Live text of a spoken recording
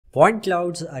Point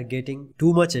clouds are getting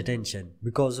too much attention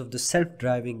because of the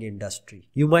self-driving industry.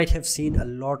 You might have seen a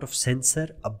lot of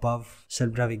sensor above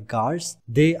self-driving cars.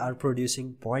 They are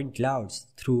producing point clouds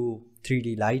through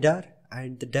 3D LiDAR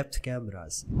and the depth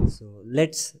cameras. So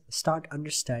let's start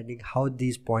understanding how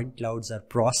these point clouds are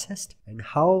processed and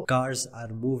how cars are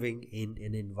moving in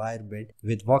an environment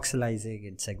with voxelizing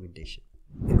and segmentation.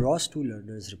 In ROS2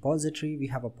 Learner's repository, we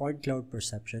have a point cloud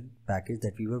perception package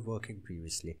that we were working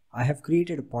previously. I have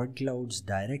created a point clouds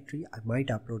directory. I might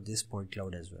upload this point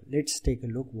cloud as well. Let's take a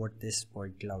look what this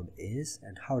point cloud is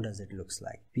and how does it looks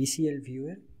like. PCL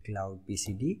viewer, cloud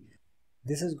PCD.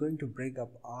 This is going to bring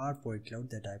up our point cloud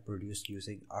that I produced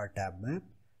using our tab map,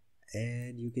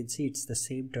 and you can see it's the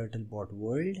same Turtlebot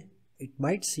world. It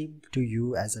might seem to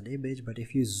you as an image, but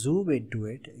if you zoom into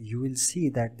it, you will see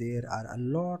that there are a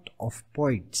lot of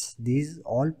points. These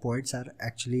all points are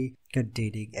actually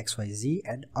containing XYZ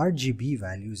and RGB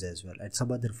values as well, and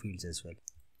some other fields as well.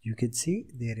 You can see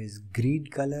there is green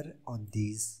color on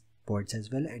these points as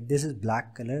well, and this is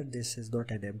black color. This is not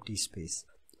an empty space.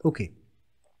 Okay.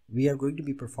 We are going to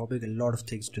be performing a lot of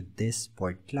things to this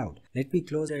point cloud. Let me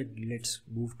close and let's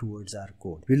move towards our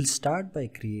code. We'll start by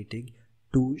creating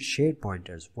two shade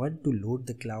pointers, one to load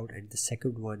the cloud and the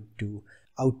second one to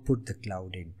output the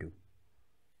cloud into.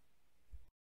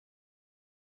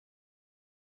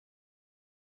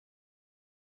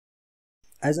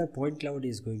 As our point cloud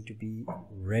is going to be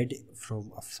read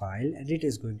from a file and it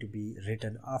is going to be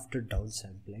written after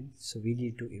downsampling, so we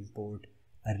need to import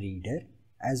a reader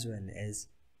as well as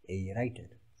a writer.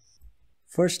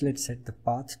 First, let's set the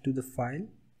path to the file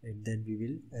and then we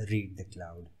will read the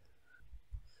cloud.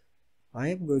 I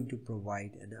am going to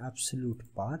provide an absolute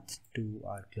path to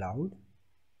our cloud.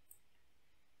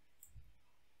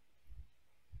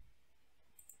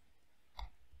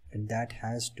 And that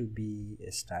has to be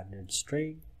a standard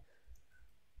string.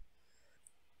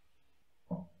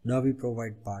 Now we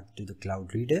provide path to the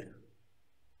cloud reader.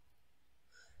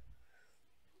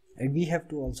 And we have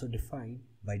to also define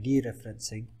by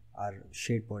dereferencing our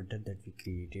shade pointer that we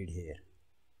created here,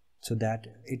 so that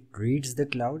it reads the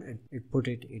cloud and it put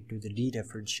it into the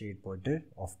dereference shade pointer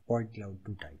of point cloud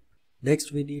 2 type.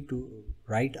 Next we need to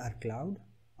write our cloud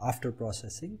after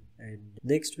processing, and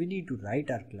next we need to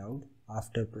write our cloud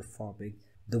after performing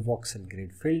the voxel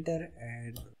grid filter,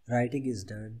 and writing is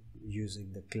done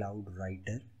using the cloud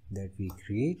writer that we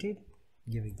created,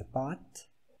 giving the path,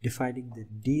 defining the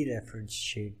dereference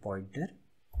shade pointer,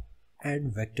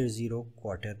 and vector 0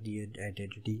 quaternion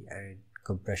identity and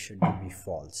compression to be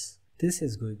false. This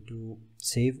is going to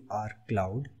save our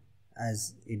cloud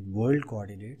as in world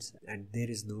coordinates, and there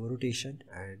is no rotation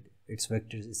and its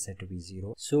vectors is set to be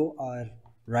 0. So our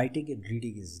writing and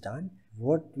reading is done.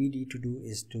 What we need to do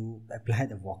is to apply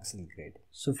the voxel grid.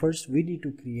 So first we need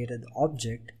to create an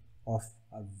object of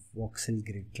a voxel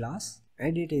grid class,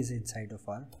 and it is inside of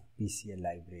our PCL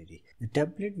library. The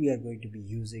template we are going to be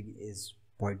using is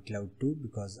point cloud 2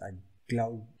 because our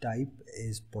cloud type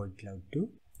is point cloud 2.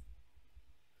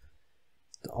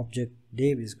 The object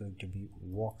name is going to be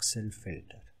voxel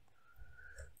filter.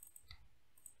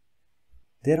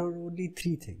 There are only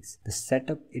three things: the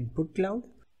setup input cloud,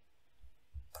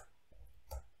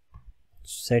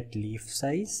 set leaf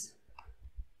size,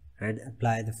 and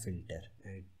apply the filter,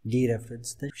 and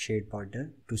dereference the shade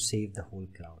pointer to save the whole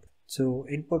cloud. So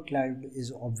input cloud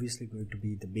is obviously going to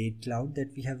be the main cloud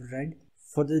that we have read.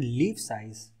 For the leaf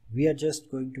size, we are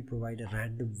just going to provide a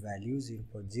random value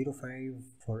 0.05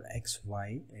 for X,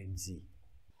 Y, and Z.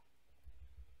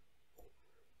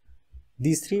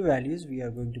 These three values we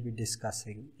are going to be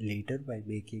discussing later by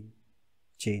making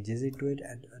changes into it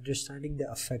and understanding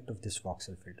the effect of this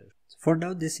voxel filter. So for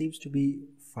now this seems to be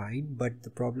fine, but the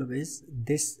problem is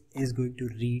this is going to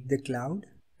read the cloud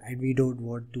and we don't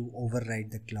want to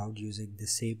override the cloud using the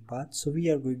same path. So we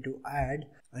are going to add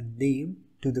a name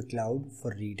to the cloud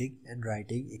for reading and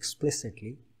writing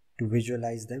explicitly to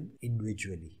visualize them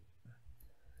individually.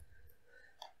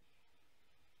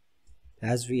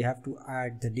 As we have to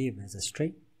add the name as a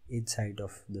string inside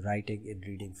of the writing and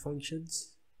reading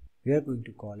functions, we are going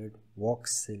to call it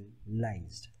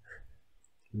voxelized.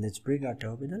 Let's bring our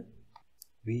terminal.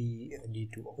 We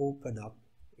need to open up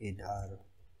in our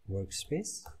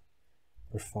workspace,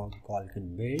 perform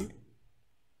colcon build,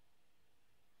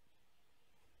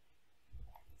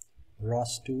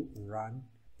 ROS2 run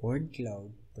point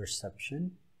cloud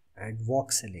perception and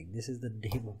voxeling. This is the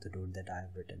name of the node that I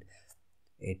have written.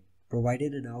 It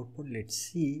provided an output. Let's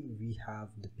see, we have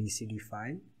the PCD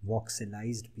file,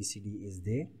 voxelized PCD is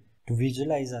there. To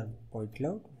visualize our point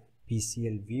cloud,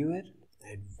 PCL viewer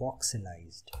and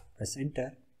voxelized. Press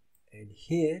enter, and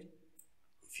here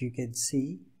if you can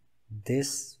see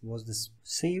this was the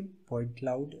same point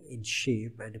cloud in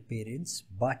shape and appearance,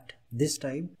 but this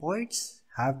time points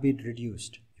have been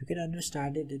reduced. You can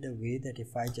understand it in a way that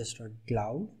if I just run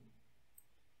cloud,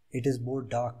 it is more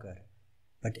darker,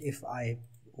 but if I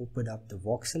open up the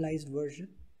voxelized version,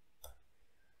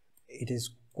 it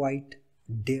is quite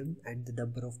dim and the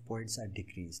number of points are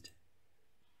decreased.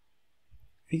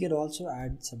 We can also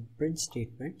add some print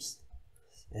statements.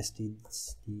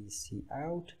 stdc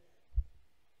out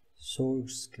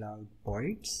source cloud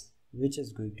points, which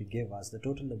is going to give us the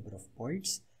total number of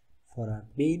points for our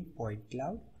main point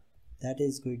cloud. That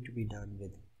is going to be done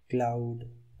with cloud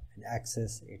and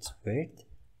access its width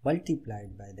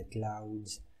multiplied by the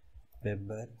cloud's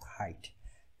member height.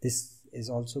 This is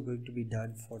also going to be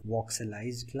done for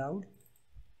voxelized cloud,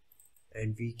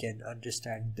 and we can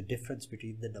understand the difference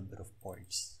between the number of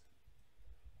points.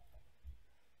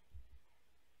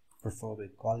 Performing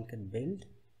Colcan build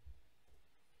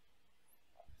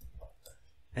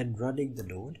and running the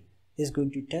node is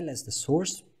going to tell us the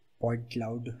source point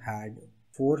cloud had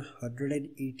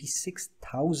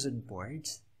 486,000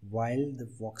 points, while the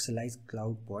voxelized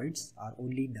cloud points are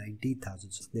only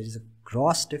 90,000. So there is a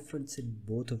gross difference in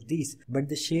both of these, but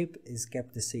the shape is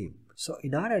kept the same. So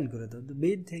in our algorithm, the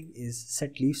main thing is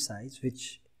set leaf size,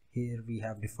 which here we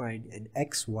have defined an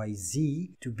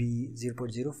XYZ to be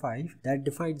 0.05. That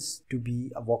defines to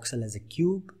be a voxel as a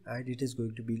cube, and it is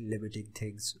going to be limiting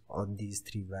things on these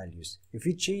three values. If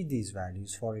we change these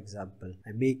values, for example,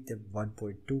 I make them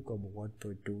 1.2,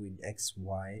 1.2 in X,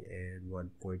 Y, and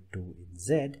 1.2 in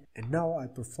Z, and now I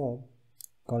perform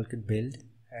Colcan build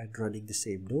and running the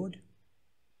same node.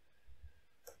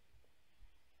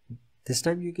 This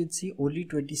time you can see only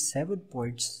 27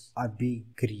 points are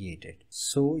being created.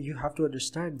 So you have to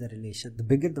understand the relation. The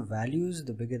bigger the values,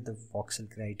 the bigger the voxel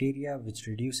criteria, which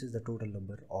reduces the total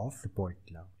number of the point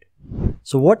cloud.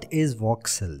 So what is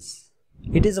voxels?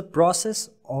 It is a process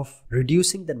of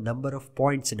reducing the number of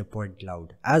points in a point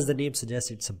cloud. As the name suggests,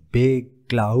 it's a big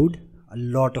cloud, a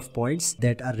lot of points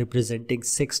that are representing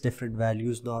 6 different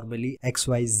values, normally X,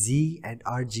 Y, Z and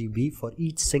RGB for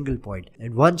each single point.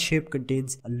 And one shape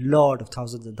contains a lot of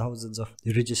thousands and thousands of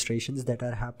registrations that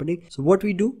are happening. So what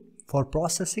we do for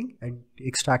processing and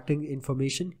extracting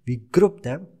information, we group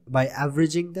them by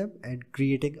averaging them and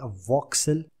creating a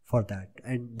voxel for that,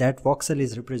 and that voxel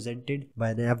is represented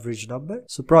by an average number.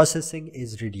 So processing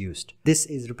is reduced. This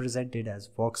is represented as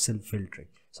voxel filtering.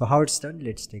 So how it's done,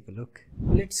 let's take a look.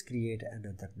 Let's create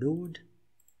another node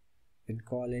and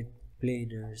call it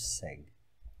planar seg.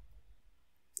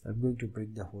 I'm going to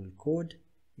bring the whole code.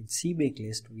 In CMake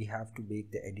list, we have to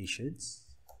make the additions.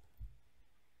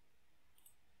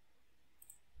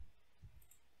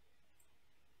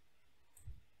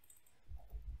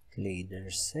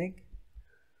 Planar seg.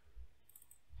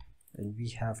 And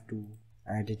we have to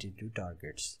add it into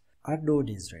targets. Our node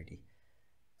is ready.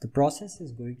 The process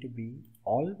is going to be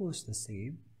almost the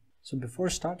same. So before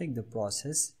starting the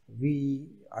process, we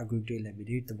are going to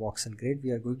eliminate the voxel grid. We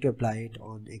are going to apply it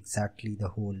on exactly the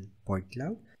whole point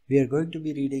cloud. We are going to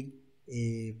be reading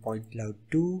a point cloud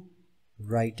 2,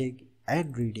 writing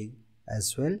and reading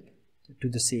as well to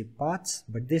the same paths,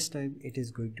 but this time it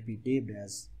is going to be named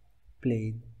as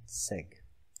plain seg.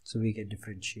 So we can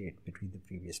differentiate between the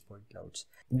previous point clouds.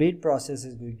 The main process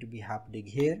is going to be happening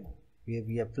here, where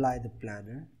we apply the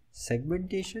planar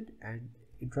segmentation, and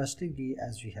interestingly,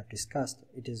 as we have discussed,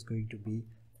 it is going to be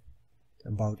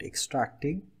about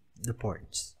extracting the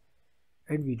points,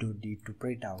 and we don't need to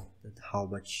print out how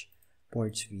much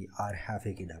points we are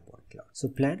having in our point cloud. So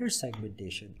planar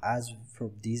segmentation, as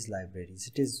from these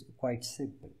libraries, it is quite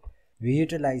simple. We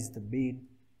utilize the main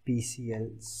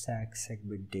PCL SAC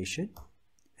segmentation,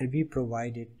 and we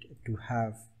provide it to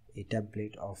have a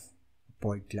template of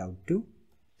point cloud 2.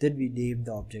 Then we name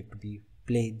the object to be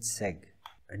plain seg,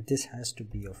 and this has to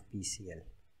be of PCL.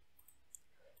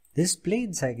 This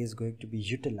plain seg is going to be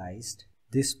utilized.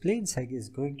 This plain seg is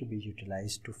going to be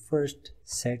utilized to first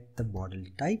set the model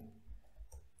type,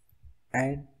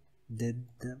 and then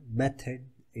the method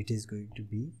it is going to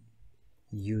be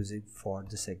using for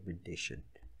the segmentation.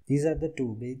 These are the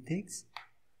two main things.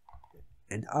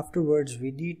 And afterwards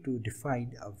we need to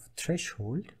define a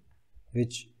threshold,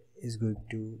 which is going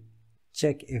to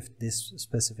check if this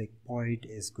specific point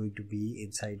is going to be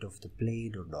inside of the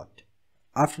plane or not.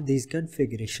 After these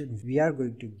configurations, we are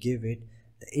going to give it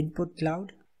the input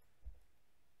cloud,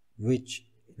 which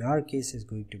in our case is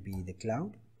going to be the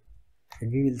cloud,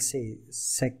 and we will say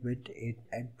segment it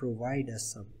and provide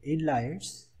us some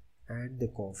inliers and the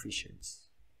coefficients.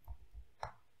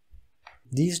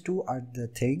 These two are the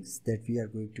things that we are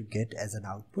going to get as an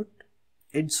output.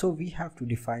 And so we have to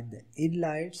define the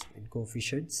inliers and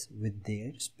coefficients with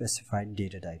their specified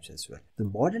data types as well. The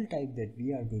model type that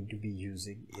we are going to be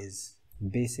using is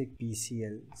basic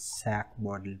PCL SAC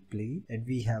model plane, and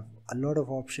we have a lot of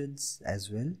options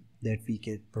as well that we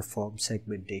can perform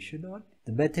segmentation on.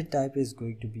 The method type is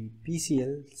going to be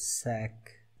PCL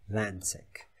SAC RANSEC.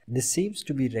 This seems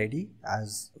to be ready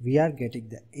as we are getting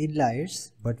the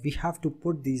inliers, but we have to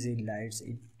put these inliers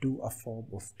into a form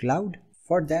of cloud.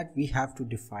 For that, we have to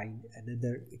define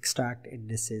another extract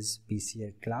indices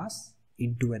PCL class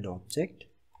into an object.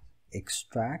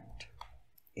 Extract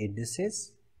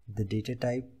indices. The data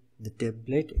type, the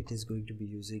template it is going to be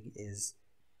using is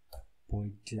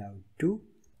point cloud 2.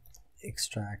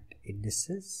 Extract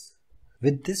indices.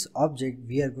 With this object,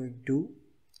 we are going to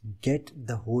get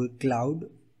the whole cloud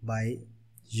by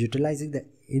utilizing the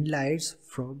inliers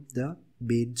from the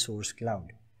main source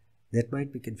cloud. That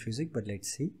might be confusing, but let's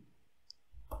see.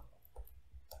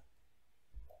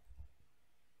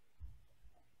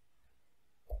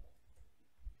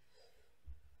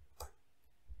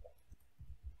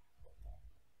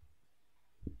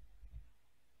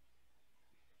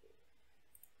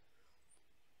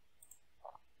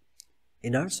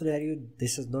 In our scenario,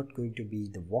 this is not going to be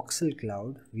the voxel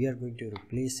cloud. We are going to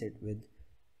replace it with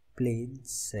plain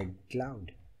seg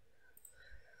cloud,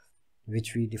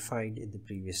 which we defined in the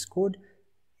previous code.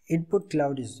 Input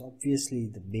cloud is obviously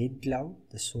the main cloud,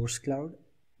 the source cloud.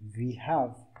 We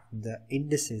have the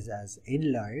indices as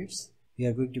inliers. We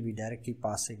are going to be directly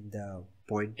passing the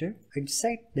pointer, and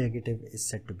set negative is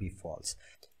set to be false.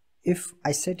 If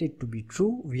I set it to be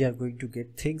true, we are going to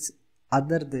get things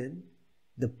other than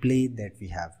the plane that we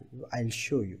have. I'll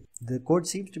show you. The code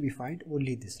seems to be fine,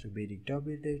 only this remaining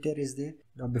terminator is there.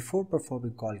 Now before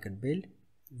performing call can build,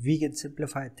 we can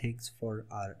simplify things for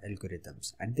our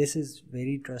algorithms, and this is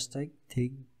very interesting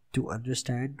thing to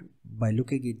understand by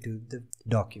looking into the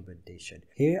documentation.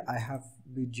 Here I have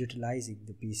been utilizing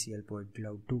the PCL point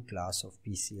cloud 2 class of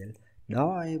PCL.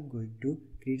 Now I am going to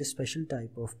create a special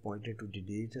type of pointer to the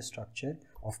data structure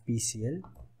of PCL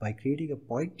by creating a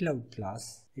point cloud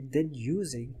class and then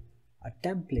using a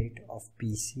template of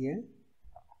PCL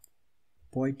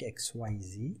point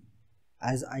XYZ,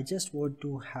 as I just want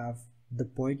to have the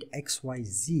point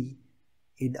XYZ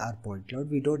in our point cloud.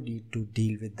 We don't need to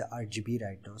deal with the RGB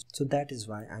right now, so that is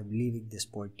why I'm leaving this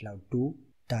point cloud 2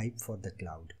 type for the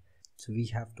cloud. So we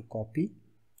have to copy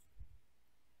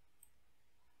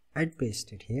and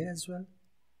paste it here as well.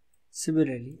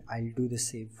 Similarly, I'll do the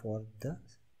same for the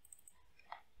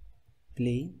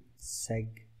plain seg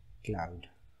cloud.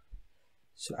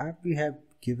 So after we have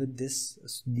given this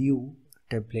new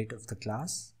template of the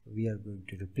class, we are going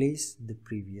to replace the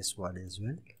previous one as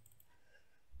well.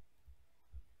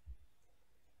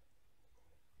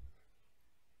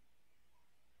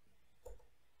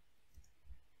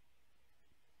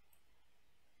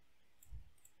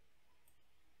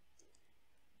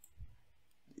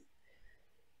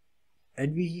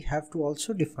 And we have to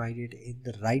also define it in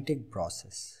the writing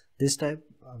process. This time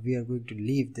we are going to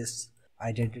leave this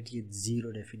identity in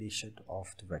 0 definition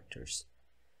of the vectors.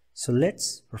 So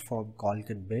let's perform call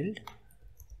can build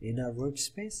in our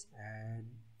workspace, and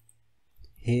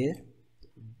here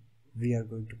we are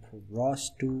going to perform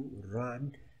ROS2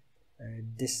 run,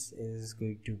 and this is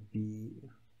going to be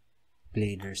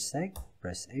planar seg.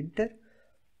 Press enter.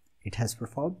 It has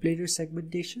performed planar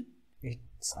segmentation.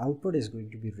 Its output is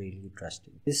going to be really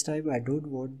interesting. This time I don't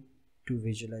want to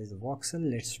visualize the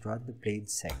voxel. Let's run the plain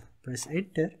seg. Press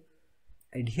enter,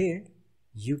 and here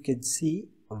you can see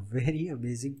a very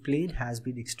amazing plane has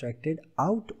been extracted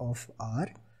out of our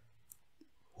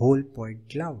whole point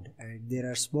cloud, and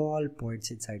there are small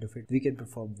points inside of it. We can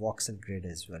perform voxel grid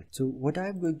as well. So what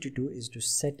I'm going to do is to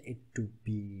set it to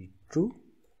be true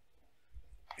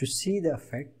to see the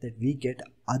effect that we get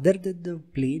other than the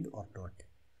plane or not.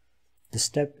 The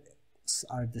steps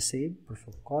are the same.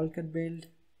 Perform call can build,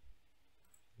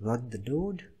 run the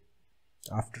node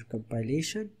after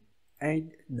compilation,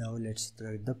 and now let's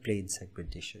run the plane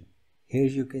segmentation. Here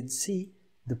you can see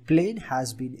the plane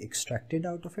has been extracted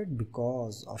out of it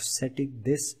because of setting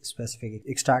this specific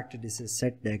extracted is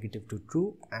set negative to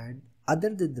true, and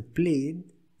other than the plane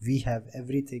we have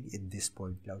everything in this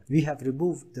point cloud. We have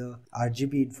removed the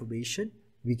RGB information.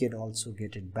 We can also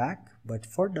get it back, but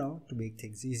for now, to make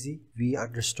things easy, we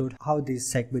understood how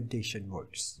this segmentation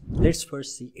works. Let's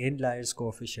first see inliers,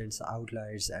 coefficients,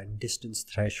 outliers, and distance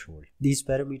threshold. These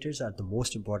parameters are the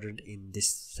most important in this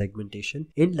segmentation.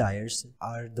 Inliers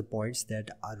are the points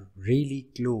that are really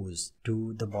close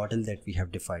to the model that we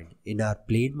have defined. In our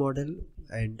plane model,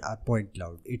 and our point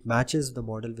cloud. It matches the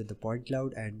model with the point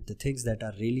cloud, and the things that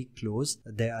are really close,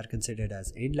 they are considered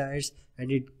as inliers,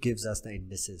 and it gives us the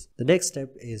indices. The next step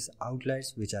is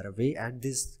outliers, which are away, and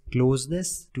this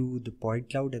closeness to the point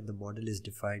cloud and the model is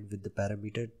defined with the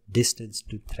parameter distance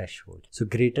to threshold. So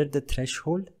greater the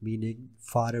threshold, meaning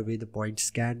far away the points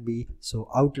can be, so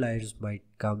outliers might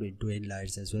come into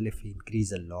inliers as well if we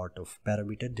increase a lot of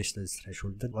parameter distance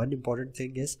threshold. Then one important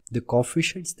thing is the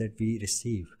coefficients that we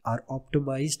receive are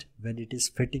optimized when it is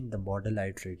fitting the model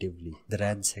iteratively, the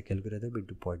RANSEC algorithm,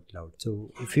 into point cloud.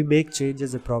 So if we make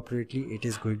changes appropriately, it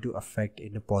is going to affect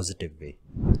in a positive way.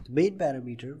 The main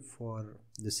parameter for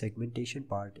the segmentation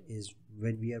part is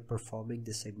when we are performing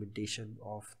the segmentation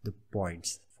of the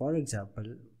points. For example,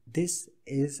 this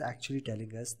is actually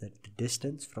telling us that the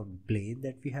distance from plane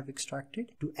that we have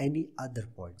extracted to any other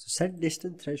point. So set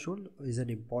distance threshold is an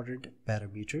important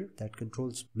parameter that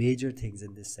controls major things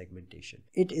in this segmentation.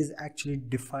 It is actually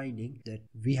defining that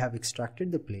we have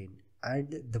extracted the plane,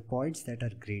 and the points that are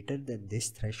greater than this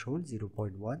threshold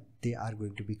 0.1, they are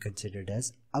going to be considered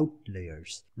as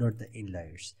outliers, not the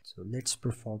inliers. So let's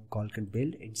perform calc and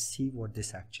build and see what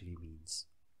this actually means.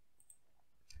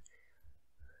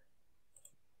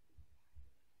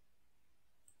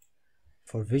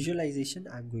 For visualization,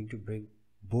 I'm going to bring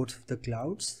both of the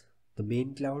clouds. The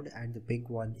main cloud and the pink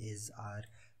one is our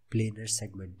planar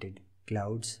segmented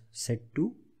clouds set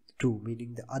to 2,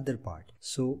 meaning the other part.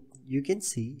 So you can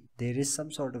see there is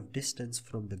some sort of distance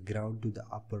from the ground to the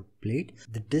upper plate.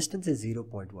 The distance is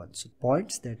 0.1. So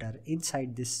points that are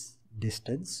inside this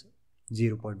distance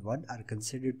 0.1 are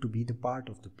considered to be the part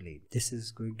of the plane. This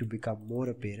is going to become more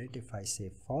apparent if I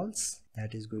say false.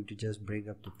 That is going to just bring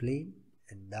up the plane.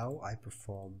 And now I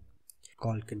perform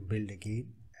calc and build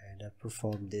again, and I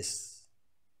perform this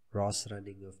ROS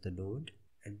running of the node,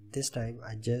 and this time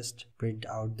I just print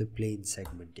out the plane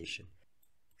segmentation.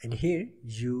 And here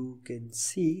you can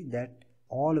see that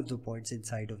all of the points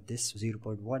inside of this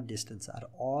 0.1 distance are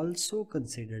also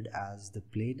considered as the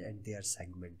plane, and they are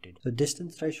segmented. So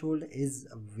distance threshold is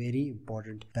a very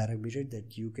important parameter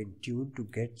that you can tune to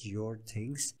get your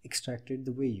things extracted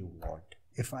the way you want.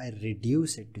 If I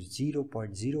reduce it to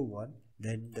 0.01,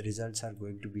 then the results are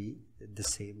going to be the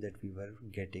same that we were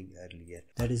getting earlier.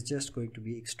 That is just going to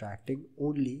be extracting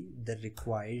only the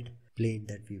required plane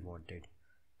that we wanted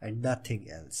and nothing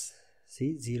else.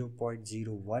 See,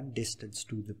 0.01 distance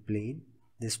to the plane,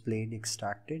 this plane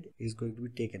extracted is going to be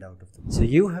taken out of them. So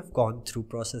you have gone through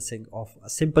processing of a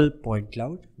simple point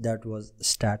cloud that was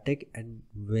static and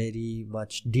very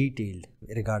much detailed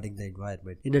regarding the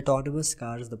environment. In autonomous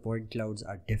cars, the point clouds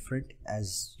are different,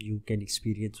 as you can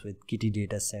experience with Kitty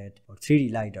dataset or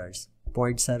 3D lidars.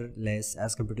 Points are less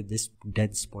as compared to this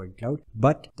dense point cloud,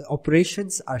 but the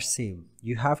operations are same.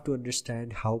 You have to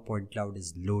understand how point cloud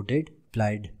is loaded,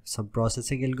 applied some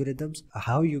processing algorithms,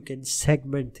 how you can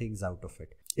segment things out of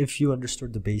it. If you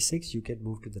understood the basics, you can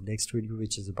move to the next video,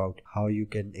 which is about how you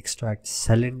can extract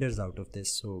cylinders out of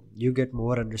this, so you get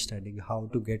more understanding how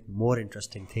to get more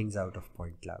interesting things out of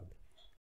point cloud.